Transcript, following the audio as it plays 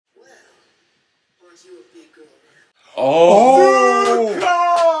Oh!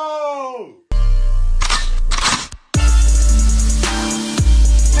 Zuko!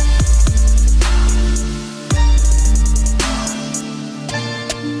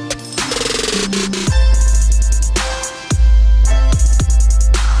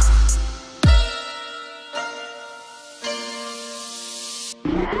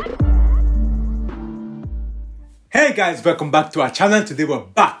 Hey guys, welcome back to our channel. Today we're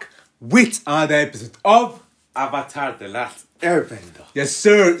back with another episode of Avatar: The Last Airbender. Yes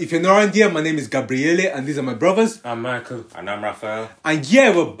sir, if you're not here, my name is Gabriele and these are my brothers. I'm Michael. And I'm Raphael. And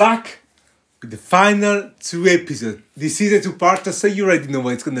yeah, we're back with the final 2 episodes. The season 2 part, so you already know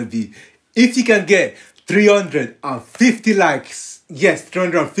what it's gonna be. If you can get 350 likes, yes,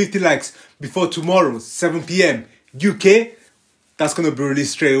 350 likes before tomorrow, 7 p.m. UK, that's gonna be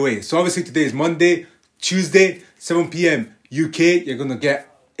released straight away. So obviously today is Monday, Tuesday, 7 p.m. UK, you're gonna get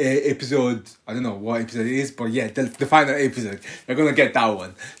a episode, I don't know what episode it is, but yeah, the final episode, you're gonna get that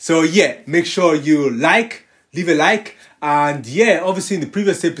one. So yeah, make sure you leave a like, and yeah, obviously in the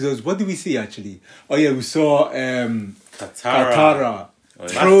previous episodes, what did we see actually? Oh yeah, we saw Katara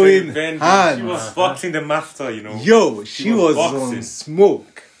throwing hands. She was boxing the master, you know. Yo, she was on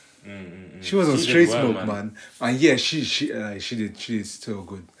smoke. She was on straight smoke, man. And yeah, she did so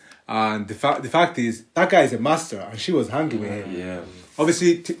good. And the fact is, that guy is a master, and she was hanging with him. Yeah.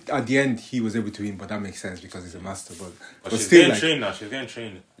 Obviously, at the end, he was able to win, but that makes sense because he's a master. But she's still, getting trained now. She's getting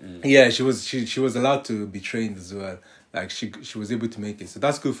trained. Yeah, she was allowed to be trained as well. Like she was able to make it, so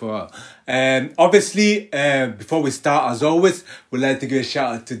that's good for her. And obviously, before we start, as always, we'd like to give a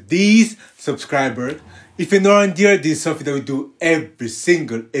shout out to these subscribers. If you're not on here, this is something that we do every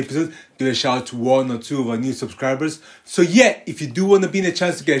single episode. Give a shout out to 1 or 2 of our new subscribers. So yeah, if you do want to be in a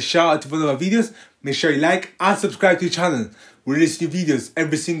chance to get a shout out to one of our videos, make sure you like and subscribe to the channel. We release new videos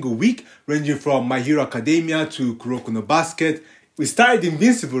every single week, ranging from My Hero Academia to Kuroko no Basket. We started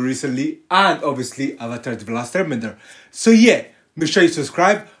Invincible recently, and obviously Avatar: The Last Airbender. So yeah, make sure you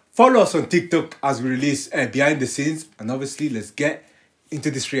subscribe. Follow us on TikTok as we release behind the scenes. And obviously, let's get into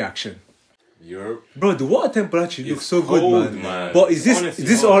this reaction. Bro, the water temple actually looks so cold, good, man. But is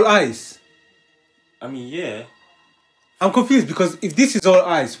this all ice? I mean, yeah. I'm confused because if this is all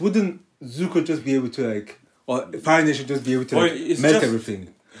ice, wouldn't Zuko just be able to or Fire Nation just be able to melt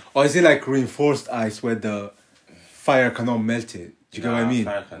everything? Or is it like reinforced ice where the fire cannot melt it? Do you get what I mean?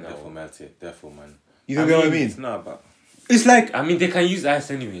 Fire can therefore melt it, therefore, man. You don't get what I mean? It's not about... It's like... I mean, they can use ice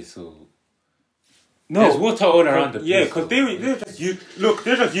anyway, so... No. There's water all around the place. Yeah, because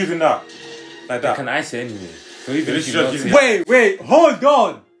they're just using that. Like that. They can ice it anyway. So even if you wait, hold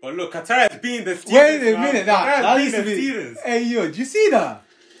on! But look, Katara is being the Stevens. Wait a minute, that being the be... Stevens. Hey yo, do you see that?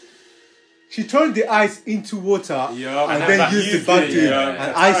 She turned the ice into water and then used it back to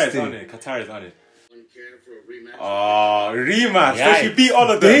and iced it. Katara is on it. Oh, rematch. So she beat all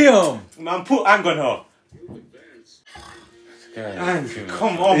of them. Damn! Man, put Aang on her. Aang,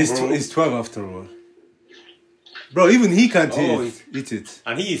 come on, bro. It's 12 after all. Bro, even he can't eat it.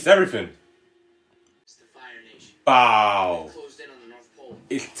 And he eats everything. Bow.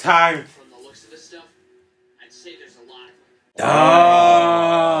 It's time. From the looks of this stuff, I'd say there's a lot.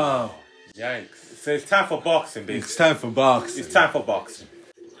 Oh. Yikes. So it's time for boxing, baby. It's time for boxing. It's time for boxing.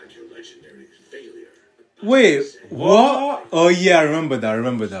 Wait, what? Oh yeah, I remember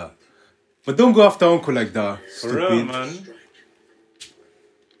that. But don't go after Uncle like that. For real, man.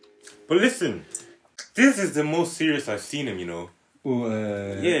 But listen, this is the most serious I've seen him, you know.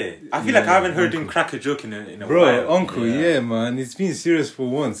 Yeah, I feel like I haven't heard him crack a joke in a while. Bro, Uncle, yeah, man, it's been serious for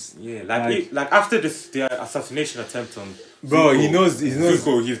once. Yeah, like after the assassination attempt on Bro, Zuko, he knows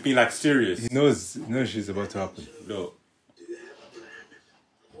Zuko, he's been like serious. He knows she's about to happen. Look.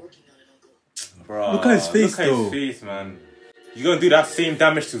 Bro, look at his face, look at his face, man. You're gonna do that same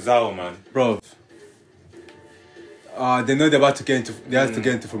damage to Zhao, man. Bro. They know they're about to get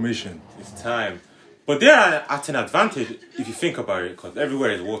into formation. It's time. But they're at an advantage if you think about it, because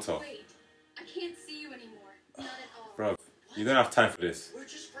everywhere is water. Wait, I can't see you anymore. Not at all. Bro, you don't have time for this. We're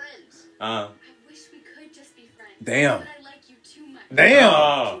just friends. I wish we could just be friends. Damn. But I like you too much.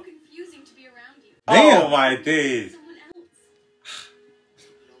 Damn. It's too confusing to be around you. Damn. Oh my days. Someone else. You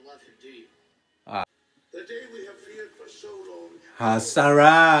don't love him, do you? The day we have feared for so long has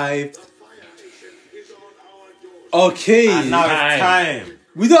arrived. the Fire Nation is on our doors. Okay. And now it's time.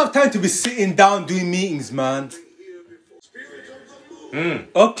 We don't have time to be sitting down doing meetings, man. Spirit of the moon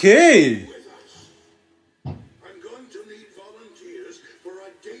Okay. with us. I'm going to need volunteers for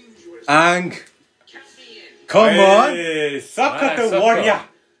a dangerous Aang, Count me in. come on. Hey, sokka Alright, the sokka. warrior.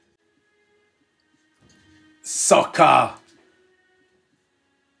 Sokka.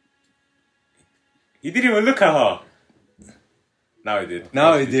 He didn't even look at her. Now he did.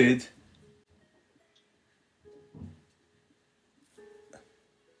 Now he did.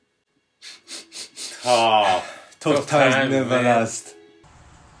 Ah, Tough times time, never man. last.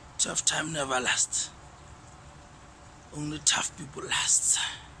 Tough time never lasts. Only tough people last.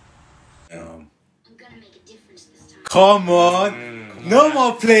 I'm gonna make a difference this time. Come on. No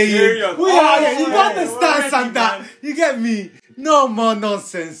more playing. Serious. We are here. You Oh, got the stance already, and that. man. You get me? No more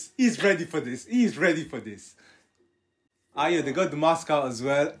nonsense. He's ready for this. He's ready for this. Ayo, they got the mask out as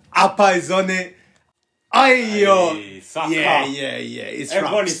well. Appa is on it. Ayo. Hey, sokka. Yeah. It's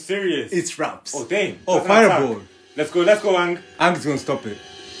Everyone raps. is serious. It's raps. Oh, damn. Oh, Doesn't have fireball. time. Let's go, Aang. Aang's gonna stop it.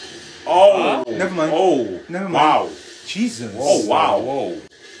 Oh. Never mind. Oh. Never mind. Wow. Jesus. Oh, wow. Whoa.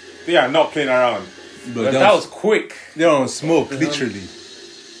 They are not playing around. But That was quick. they're on smoke, literally.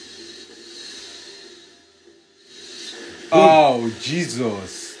 Oh,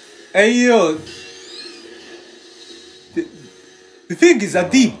 Jesus. Hey, yo. The thing is,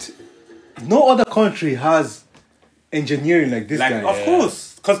 Adib, no other country has engineering like this Like, guy. of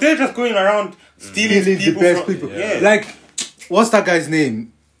course. Because they're just going around stealing Stealing people the best from, people. Yeah. Like, what's that guy's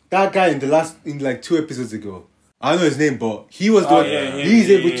name? That guy in like 2 episodes ago. I don't know his name, but he was the one. He's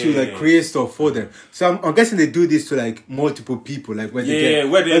able to like create stuff for them. So I'm guessing they do this to like multiple people, like when they get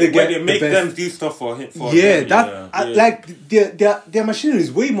where they get the make best. them do stuff for him. For Yeah, them, that yeah. like their machinery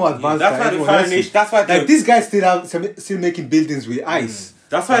is way more advanced. That's than why the everyone Fire else's. Nation. That's why Like these guys still making buildings with ice.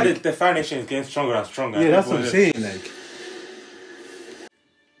 That's why Like- the Fire Nation is getting stronger and stronger. Yeah, that's what I'm saying. Like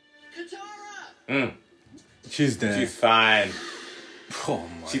Katara! she's there. She's fine. Oh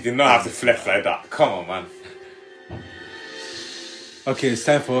my. She did not have to flex like that. Come on, man. Okay, it's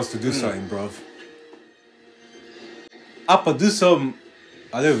time for us to do something, bruv. Appa, do some.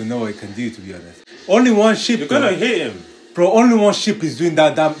 I don't even know what I can do, to be honest. Only one ship. You're gonna though. hit him. Bro, only one ship is doing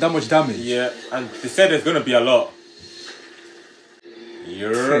that much damage. Yeah, and they said there's gonna be a lot.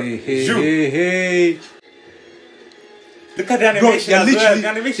 Hey. Look at the Bro, animation as well. The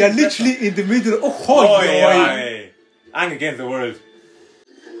animation they're is literally in the middle. Oh, Oh, yeah. yeah. Aang against the world.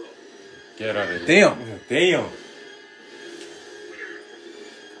 Get out of here. Damn. Damn.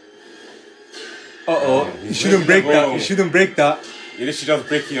 Uh-oh. You shouldn't break that. You shouldn't break that. Yeah, this should just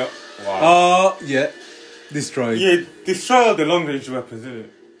break you up. Wow. Yeah. Destroyed. Yeah, destroy all the long range weapons, isn't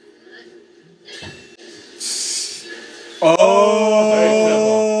it?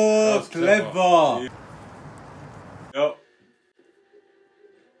 Oh, That's clever. clever. Yup.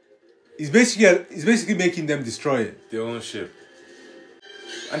 He's basically making them destroy it. Their own ship.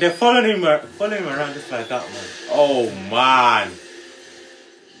 And they're following him around just like that, man. Oh, man.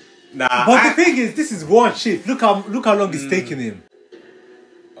 Nah. But the thing is, this is one ship. Look how long it's taking him.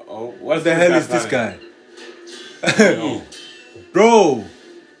 Oh, What the hell is this guy? Yo. Bro.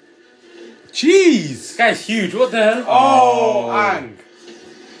 Jeez. This guy's huge. What the hell? Oh, Aang.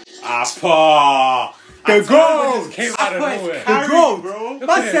 Appa. The goat. Just came out of nowhere. The Carry, goat. bro. Look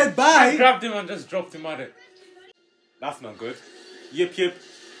Man at him. said Man bye. grabbed him and just dropped him at it. That's not good. Yip.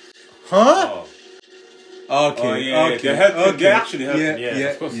 Huh? Oh. Okay. Oh, yeah. Okay. They're helping. Okay. They're actually helping. Yeah. Yeah, Yeah.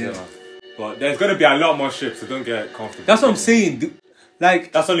 Of course they yeah. are. But there's going to be a lot more ships, so don't get comfortable. That's what I'm saying.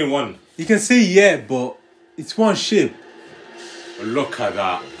 Like, That's only one. you can say yeah, but it's one ship. Look at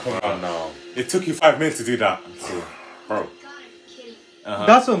that. Come on now. It took you 5 minutes to do that. So, bro. God, I'm kidding.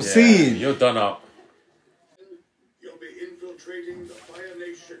 That's what I'm saying. You're done up. You'll be infiltrating the Fire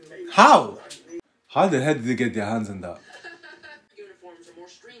Nation Navy. How? How the hell did they get their hands on that? Uniforms are more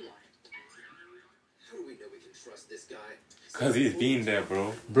streamlined. How do we know we can trust this guy? Because he's been there,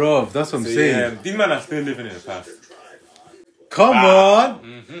 bro. Bro, that's what I'm So, saying. yeah, these men are still living in the past. Come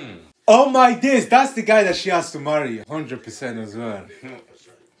on. Oh my days, that's the guy that she has to marry. 100% as well. Leading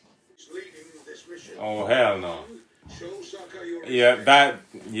this mission. Oh, hell no. Show Sokka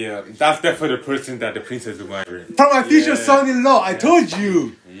your That's definitely the person that the princess will marry. From my future son-in-law, I told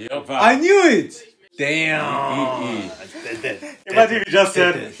you. Yup. I knew it. Damn. Imagine if you just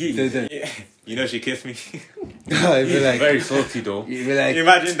said, You'd you know she kissed me. be like, Very salty though. you'd be like,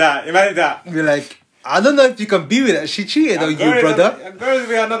 Imagine that. be like, I don't know if you can be with her. She cheated on you, brother. A girl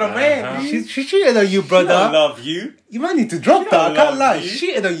with another man. She cheated on you, I brother. love you. You might need to drop She that. I don't can't love lie. you. She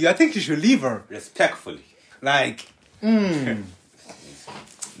cheated on you. I think you should leave her. Respectfully. Like, Nah.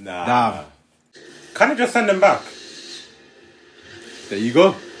 damn. Can you just send them back? There you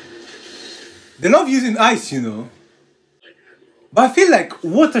go. They love using ice, you know. But I feel like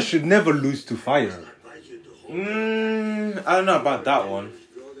water should never lose to fire. I don't know about that one.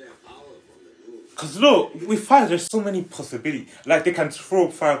 Because look, with fire, there's so many possibilities. Like, they can throw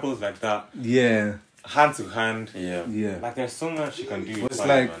fireballs like that. Yeah. hand to hand. Yeah. Yeah. Like there's so much you can do. It's with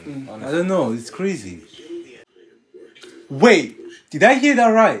fire, like, man. I Honestly. don't know, it's crazy. Wait, did I hear that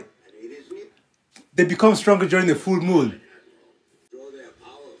right? They become stronger during the full moon.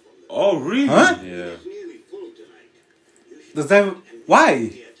 Oh really? Huh? Yeah. Does that...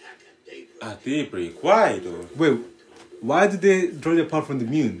 Why? At daybreak. Why though? Wait, why did they draw their power from the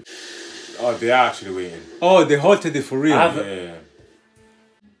moon? Oh, they are actually waiting. Oh, they halted it for real. Yeah. Can't do it.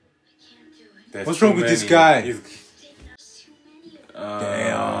 There's What's too wrong with this many. guy? He's- Taking us too many of them.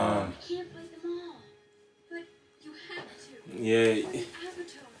 Damn. I can't fight them all. But you have to. Yeah.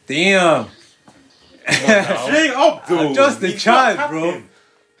 Avatar. Damn. Straight up though. I'm just a He's child, not bro. captain.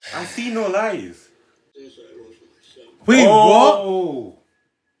 I see no lies. Wait, what? Oh.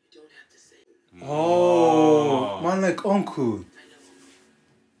 Oh, man, like uncle.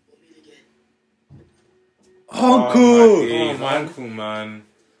 Oh, Uncle. my days, uncle, man.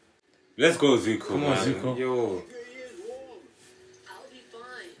 Let's go, Zuko. Come on, man. Zuko. Yo. I'll be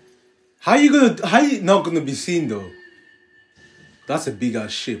fine. How you not gonna be seen though? That's a big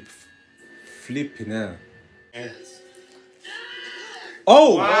ass ship. Flipping hell.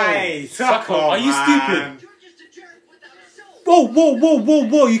 Oh! Why? Zuko, are you man. stupid? You're just a jerk without a soul.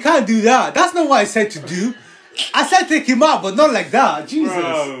 Whoa! You can't do that. That's not what I said to do. I said take him out, but not like that. Jesus.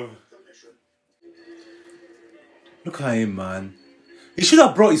 Bro. Look at him, man. He should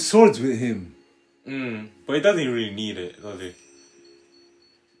have brought his swords with him. But he doesn't really need it, does he?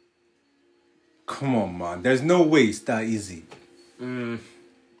 Come on, man. There's no way it's that easy.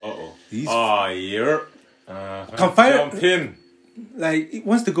 Uh-oh. He's Oh, yeah. Can fire, Jump in. like, he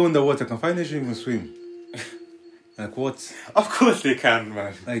wants to go in the water. Can Fire Nation even swim? Like what? Of course they can,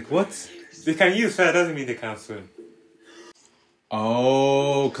 man. Like what? They can use fire, doesn't mean they can't swim.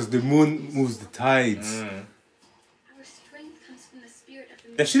 Oh, because the moon moves the tides. Our strength comes from the spirit of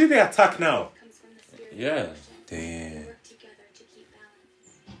the Then shouldn't they attack now? comes from the spirit Yeah. of the ocean. Damn. We work together to keep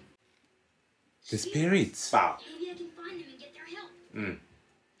balance. The spirits. Bow. Maybe I can find them and get their help.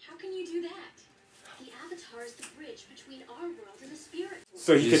 How can you do that? The Avatar is the bridge between our world and the spirit world.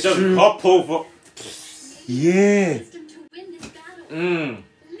 So he It's could just true. hop over. Yeah. Wisdom to win this battle. Mm. Or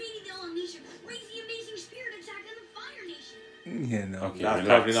maybe they'll unleash a crazy, amazing spirit attack on the Fire Nation. Yeah, no. Okay, That's relax.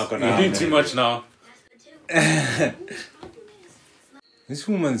 probably not gonna You're doing happen. too much now. That's good too. The problem is, This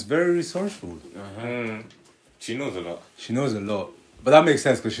woman's very resourceful. She knows a lot. She knows a lot. But that makes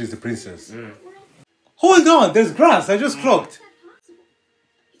sense because she's the princess. Hold on, there's grass. I just clocked. is that possible?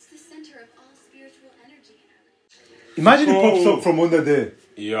 It's the center of all spiritual energy in our land. Imagine it pops Oh. up from under there.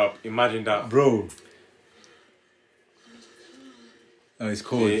 Yup, imagine that. Bro. Oh, it's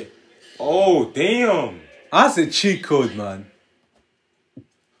cold. Yeah. Oh, damn. That's a cheat code, man.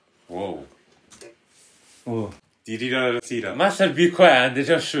 Whoa. Oh. Did you not see that? Man said be quiet and they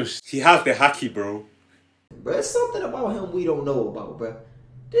just shushed. He has the hacky, bro. Bruh, there's something about him we don't know about, bruh.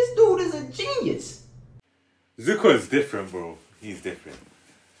 This dude is a genius. Zuko is different, bro. He's different.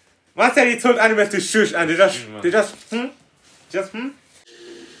 Man said he told animals to shush and they just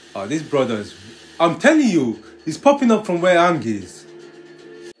Oh, this brother is... I'm telling you, he's popping up from where Aang is.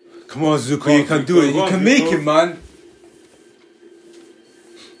 Come on, Zuko, Go on, you can Zuko, do it. go You on, can make Zuko. it, man.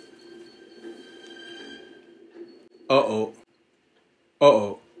 Uh-oh.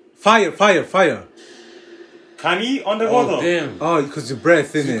 Uh-oh. Fire. Can he underwater? Oh, damn. Oh, because your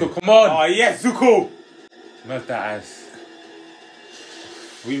breath, innit? Zuko, come on. Oh, yes, Zuko. Melt that ass.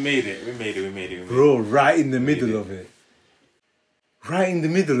 We made it. Bro, right in the middle of it. Right in the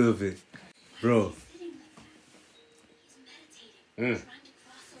middle of it. Bro. He's meditating, trying to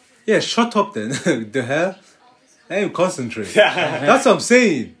cross over. Yeah, shut up then. The hell? I ain't concentrate. Yeah. That's what I'm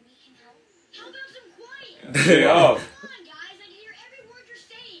saying. How about some quiet? Oh, Come on, guys. I can hear every word you're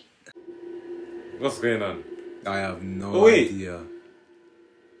saying. what's going on? I have no Oh, wait. idea.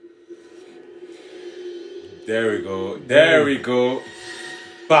 There we go.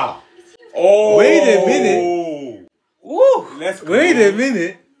 Bow. Oh, Wait a minute. Woo. Let's go. Wait a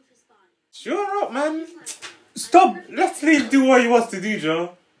minute. Shut up, man. Stop. Let him do what he wants to do,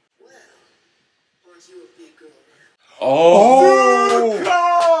 Joe. Aren't you a big girl? Oh.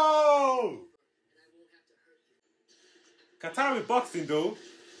 Katara with boxing, though.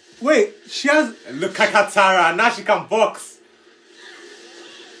 Wait, she has... Look at Katara. Now she can box.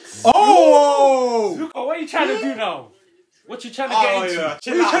 Oh! Zuko, what are you trying to do now? What you trying to Oh, get into? yeah. What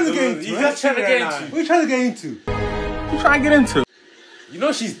are you trying to get into? He's eh? just trying to get into. What are you trying to get into? You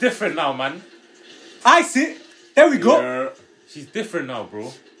know she's different now, man. I see. There we go. Yeah. She's different now,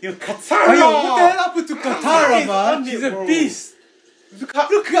 bro. Yo, Oh, Katara. yo, what the hell happened to Katara, He's man? on it, She's a bro. beast. Look at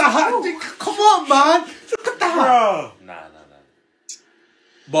her. Come on, man. Look at that. Bro. Nah.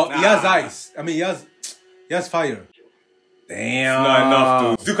 But he Nah. has eyes. I mean, he has He has fire. Damn. It's not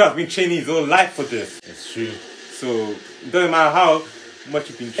enough, dude. Zuko has been training his whole life for this. It's true. So, it doesn't matter how much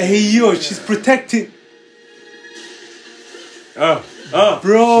you've been training. Hey, yo, she's protecting. Bro.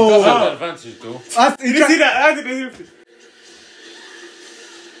 Does have the advantage though. Did you see that?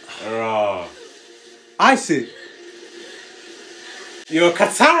 Raw. I see. Yo,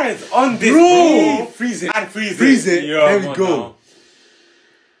 Katara is on this, Bro. Freeze it. And freeze it. Freeze it. Yo, There we come on go. now.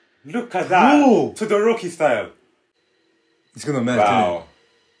 Look at that. Bro. To the Rocky style. It's gonna melt. Wow.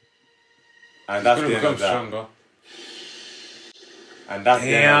 And that's It's the gonna end become of that. stronger. And that's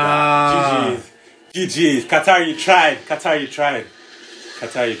the end of that. GG's. Katara, you tried. Katara, you tried.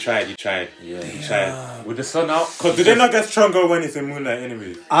 Yeah. You tried. With the sun out. Because do they not get stronger when it's in moonlight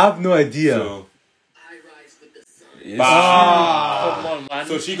anyways? I have no idea. So, I rise with the sun. Yes. Bah. Come on, man.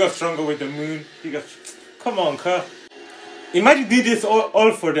 So she got stronger with the moon. Come on, Ka. Imagine did this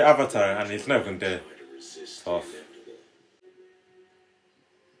all for the Avatar and it's not even there. Tough.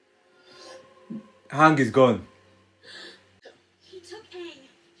 Aang is gone. He took Aang.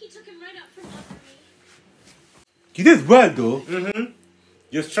 He took him right up from under me. You did well though.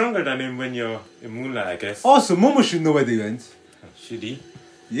 You're stronger than him when you're in moonlight, I guess. Also, Momo should know where they went. Should he?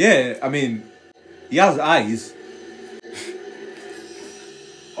 Yeah, I mean, he has eyes.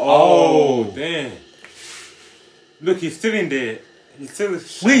 Oh, damn. Look, he's still in there. He's still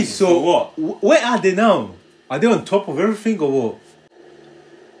shining. Wait, so what? Where are they now? Are they on top of everything or what?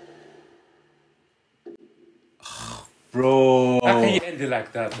 Bro. How can you end it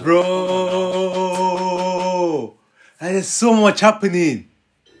like that? Though? Bro. There's so much happening.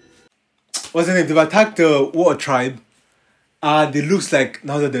 What's the name? They've attacked the water tribe. And it looks like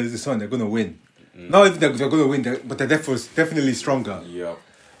now that there's the sun, they're going to win. Not if they're going to win, but they're definitely stronger. Yep.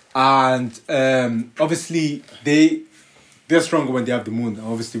 And obviously, they're stronger when they have the moon. And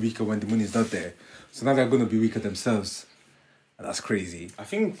obviously weaker when the moon is not there. So now they're going to be weaker themselves. And that's crazy. I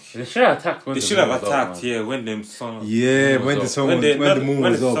think They should have attacked when they the should moon have was up, attacked, man. when the sun... Yeah, when the up. sun When was, the when the moon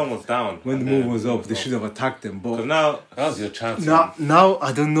when was the up. sun was down. When the moon was up, they should have attacked them. Because But now, That was your chance. man. now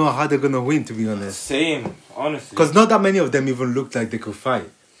I don't know how they're going to win, to be honest. same, honestly. Because not that many of them even looked like they could fight.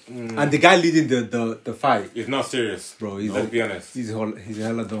 And the guy leading the fight, He's not serious. bro, he's Let's be honest. he's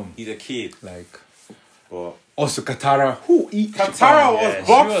hella dumb. He's a kid. Like, But also Katara, Katara was Yeah, she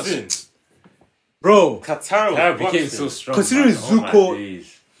boxing. bro, Katara was Tara boxing. became so strong. Considering man. Oh my Zuko-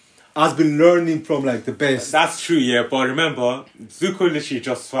 days. has been learning from like the best. That's true, yeah. But remember, Zuko literally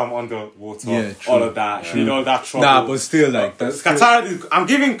just swam underwater. Yeah, true. All of that. Did all that trouble. Nah, but still, like that's still, Katara, I'm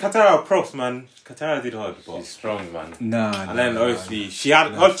giving Katara props, man. Katara did hard, but He's strong, man. nah. and then obviously she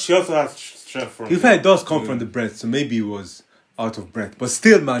also has strength from. To be fair, it does come from the breath, so maybe it was out of breath. But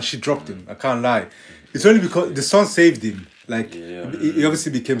still, man, she dropped him. I can't lie. It's only because the sun saved him. Like, he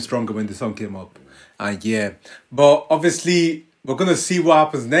obviously became stronger when the sun came up. And yeah. But obviously, we're going to see what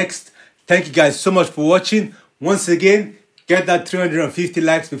happens next. Thank you guys so much for watching. Once again, get that 350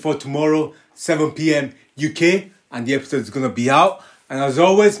 likes before tomorrow, 7 p.m. UK. And the episode is going to be out. And as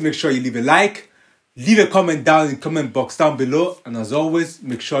always, make sure you leave a like. Leave a comment down in the comment box down below. And as always,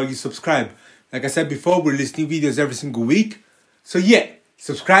 make sure you subscribe. Like I said before, we're releasing videos every single week. So yeah,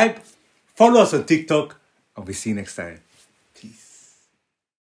 subscribe, follow us on TikTok, and we'll see you next time.